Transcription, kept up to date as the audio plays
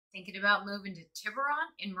Thinking about moving to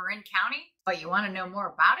Tiburon in Marin County, but you want to know more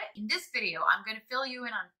about it? In this video, I'm going to fill you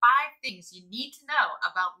in on 5 things you need to know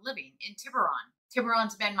about living in Tiburon.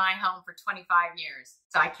 Tiburon's been my home for 25 years,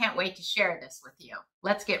 so I can't wait to share this with you.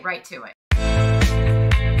 Let's get right to it.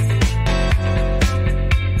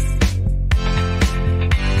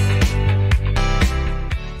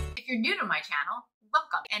 If you're new to my channel,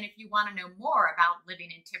 welcome. And if you want to know more about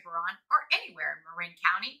living in Tiburon or anywhere in Marin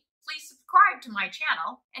County, please subscribe to my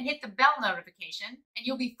channel and hit the bell notification, and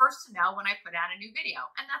you'll be first to know when I put out a new video,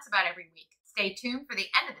 and that's about every week. Stay tuned for the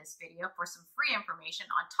end of this video for some free information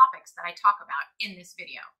on topics that I talk about in this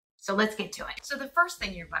video. So let's get to it. So the first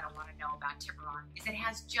thing you're going to want to know about Tiburon is it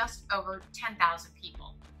has just over 10,000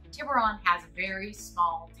 people. Tiburon has a very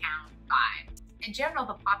small town vibe. In general,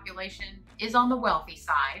 the population is on the wealthy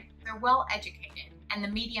side, they're well educated, and the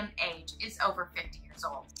median age is over 50 years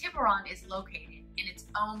old. Tiburon is located in its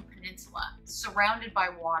own peninsula, surrounded by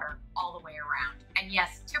water all the way around. And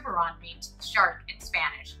yes, Tiburon means shark in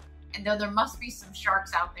Spanish. And though there must be some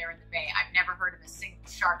sharks out there in the bay, I've never heard of a single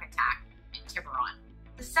shark attack in Tiburon.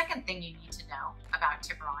 The second thing you need to know about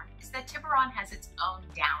Tiburon is that Tiburon has its own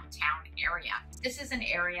downtown area. This is an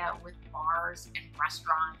area with bars and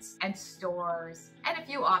restaurants and stores and a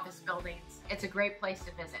few office buildings. It's a great place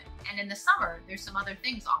to visit. And in the summer, there's some other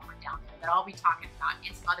things offered down there that I'll be talking about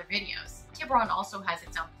in some other videos. Tiburon also has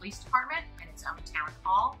its own police department and its own town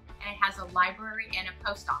hall, and it has a library and a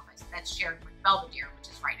post office that's shared with Belvedere, which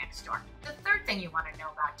is right next door. The third thing you want to know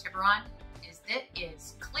about Tiburon is that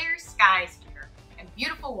it's clear skies here, and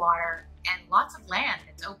beautiful water, and lots of land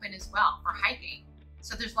that's open as well for hiking.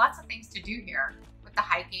 So there's lots of things to do here with the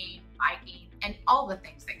hiking, biking, and all the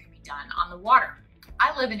things that can be done on the water.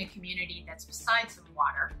 I live in a community that's beside some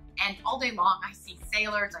water, and all day long I see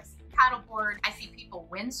sailors, I see paddleboard, I see people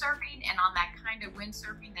windsurfing, and on that kind of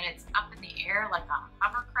windsurfing that it's up in the air like a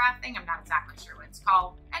hovercraft thing. I'm not exactly sure what it's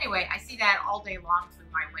called. Anyway, I see that all day long through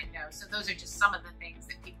my window. So those are just some of the things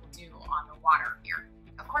that people do on the water here.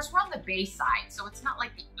 Of course, we're on the bay side, so it's not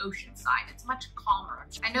like the ocean side. It's much calmer.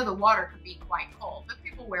 I know the water can be quite cold, but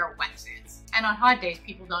people wear wetsuits. And on hot days,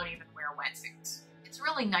 people don't even wear wetsuits. It's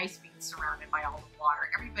really nice being surrounded by all the water.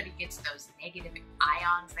 Everybody gets those negative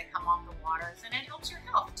ions that come off the waters, and it helps your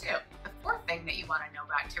health too. The fourth thing that you want to know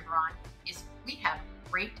about Tiburon is we have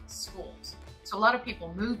great schools. So a lot of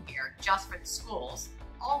people move here just for the schools.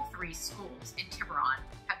 All 3 schools in Tiburon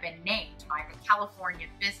have been named by the California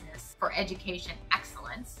Business for Education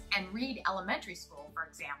Excellence, and Reed Elementary School, for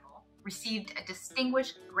example, received a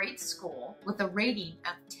distinguished great school with a rating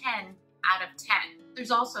of 10 out of 10.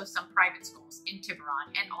 There's also some private schools in Tiburon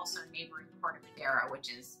and also neighboring Corte Madera,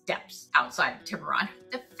 which is steps outside of Tiburon.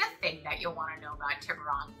 The fifth thing that you'll want to know about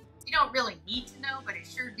Tiburon, you don't really need to know, but it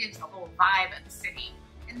sure gives the whole vibe of the city,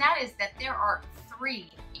 and that is that there are 3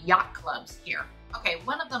 yacht clubs here. Okay,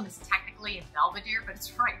 one of them is technically in Belvedere, but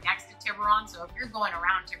it's right next to Tiburon, so if you're going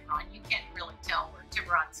around Tiburon, you can't really tell where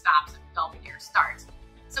Tiburon stops and Belvedere starts.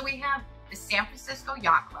 So we have the San Francisco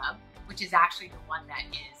Yacht Club, which is actually the one that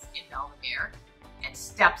is in Belvedere, and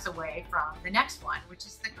steps away from the next one, which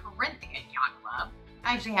is the Corinthian Yacht Club.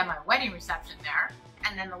 I actually had my wedding reception there.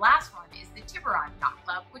 And then the last one is the Tiburon Yacht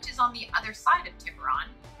Club, which is on the other side of Tiburon,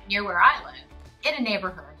 near where I live, in a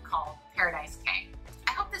neighborhood called Paradise Cay.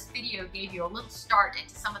 I hope this video gave you a little start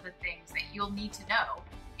into some of the things that you'll need to know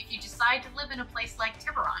if you decide to live in a place like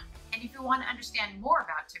Tiburon. And if you want to understand more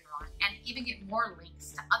about Tiburon and even get more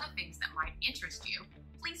links to other things that might interest you,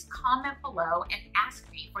 please comment below and ask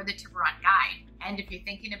me for the Tiburon guide. And if you're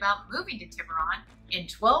thinking about moving to Tiburon in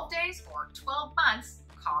 12 days or 12 months,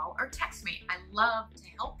 call or text me. I love to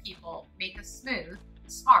help people make a smooth,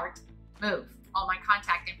 smart move. All my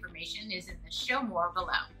contact information is in the show more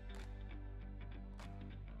below.